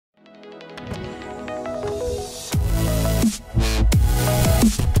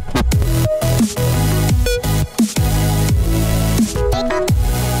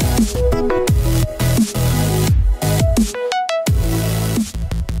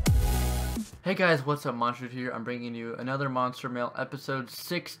Hey guys, what's up? Monstterdude here. I'm bringing you another Monster Mail, episode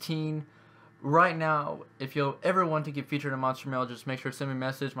 16. Right now, if you'll ever want to get featured in Monster Mail, just make sure to send me a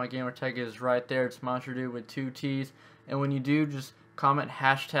message. My gamer tag is right there. It's Monstterdude with 2 T's. And when you do, just comment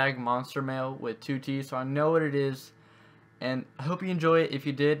hashtag Monster Mail with 2 T's so I know what it is. And I hope you enjoy it. If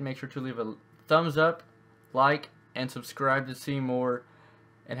you did, make sure to leave a thumbs up, like, and subscribe to see more.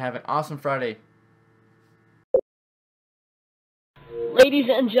 And have an awesome Friday. Ladies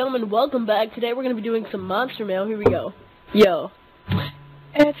and gentlemen, welcome back. Today we're going to be doing some Monster Mail. Here we go. Yo.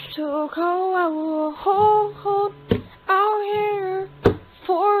 It's too cold, I will hold out here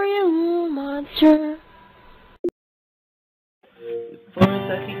for you, monster. For a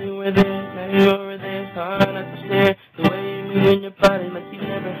second you were there, now you're over there, it's hard not to stare. The way you're moving your body like you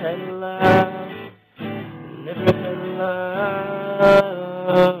never had a love. Never had a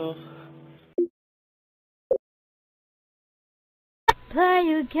love. Play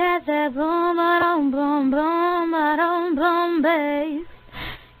you get that boom, ba-dum, boom, boom, ba-dum, boom, bass.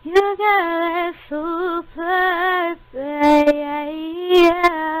 You got that super bass.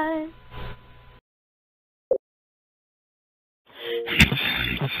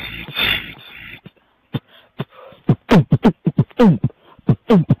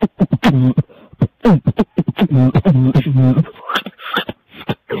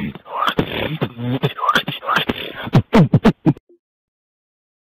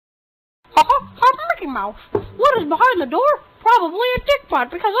 I'm Mickey Mouse. What is behind the door? Probably a dick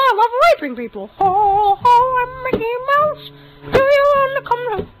pot because I love raping people. Ho, ho, I'm Mickey Mouse. Do you want to come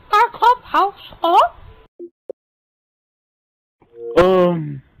to our clubhouse? Huh?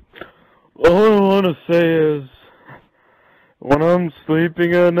 All I want to say is, when I'm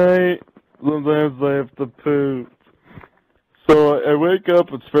sleeping at night, sometimes I have to poop. So I wake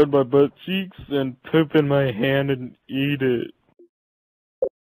up and spread my butt cheeks and poop in my hand and eat it.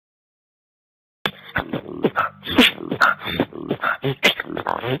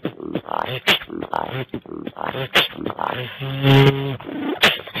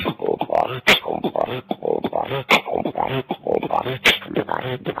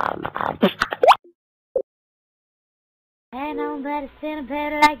 Ain't nobody sitting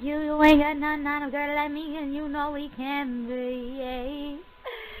better like you. You ain't got none on a girl like me, and you know we can be.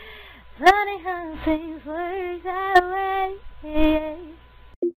 Funny how things work that way.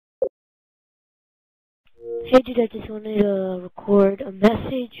 Hey dude, I just wanted to record a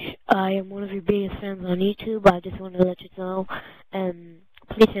message. I am one of your biggest fans on YouTube. I just wanted to let you know, and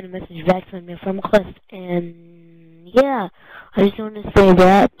please send a message back, send me a friend request, and yeah, I just wanted to say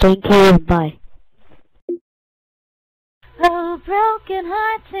that. Thank you, and bye. Oh, broken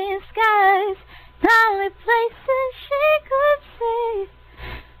hearts in skies, the only places she could see.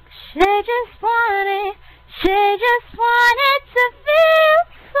 She just wanted to feel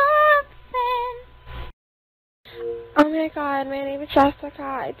something. Oh my god, my name is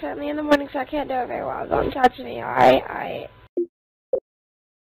Jessica. It took me in the morning so I can't do it very well. Don't touch me, alright?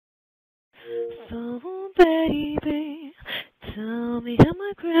 So baby, tell me am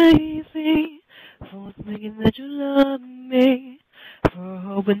I crazy for thinking that you love me, for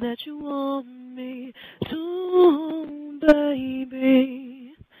hoping that you want me too,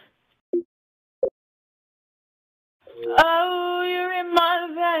 baby. Oh, you're in my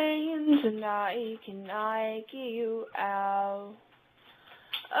veins and I can get you out.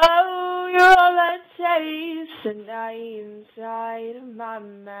 Oh, you're all I taste and I inside of my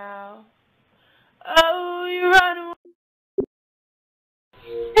mouth. Oh, you run away.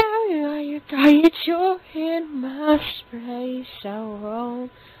 Now you got you're in my space, so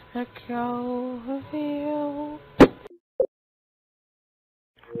won't let go of you.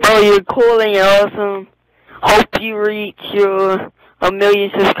 Oh, you're cool and you're awesome. Hope you reach your 1 million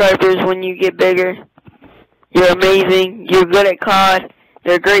subscribers when you get bigger. You're amazing. You're good at COD.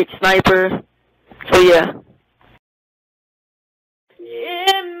 You're a great sniper. So yeah.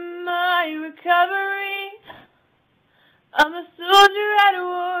 In my recovery, I'm a soldier at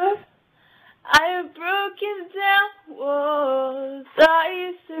war. I have broken down walls.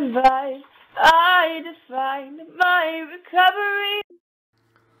 I survived. I defined my recovery.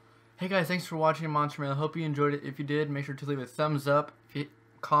 Hey guys, thanks for watching Monster Mail. I hope you enjoyed it. If you did, make sure to leave a thumbs up,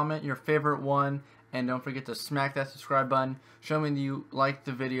 comment your favorite one, and don't forget to smack that subscribe button. Show me that you like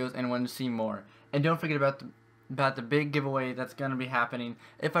the videos and want to see more. And don't forget about the big giveaway that's going to be happening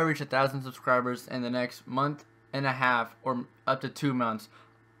if I reach 1,000 subscribers in the next month and a half or up to 2 months.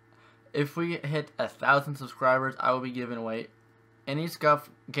 If we hit 1,000 subscribers, I will be giving away any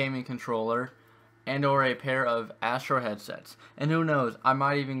Scuff gaming controller and or a pair of Astro headsets. And who knows, I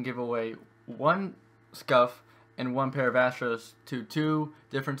might even give away one Scuff and one pair of Astros to 2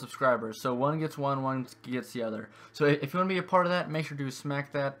 different subscribers. So one gets one gets the other. So if you want to be a part of that, make sure to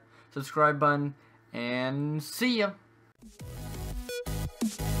smack that subscribe button, and see ya.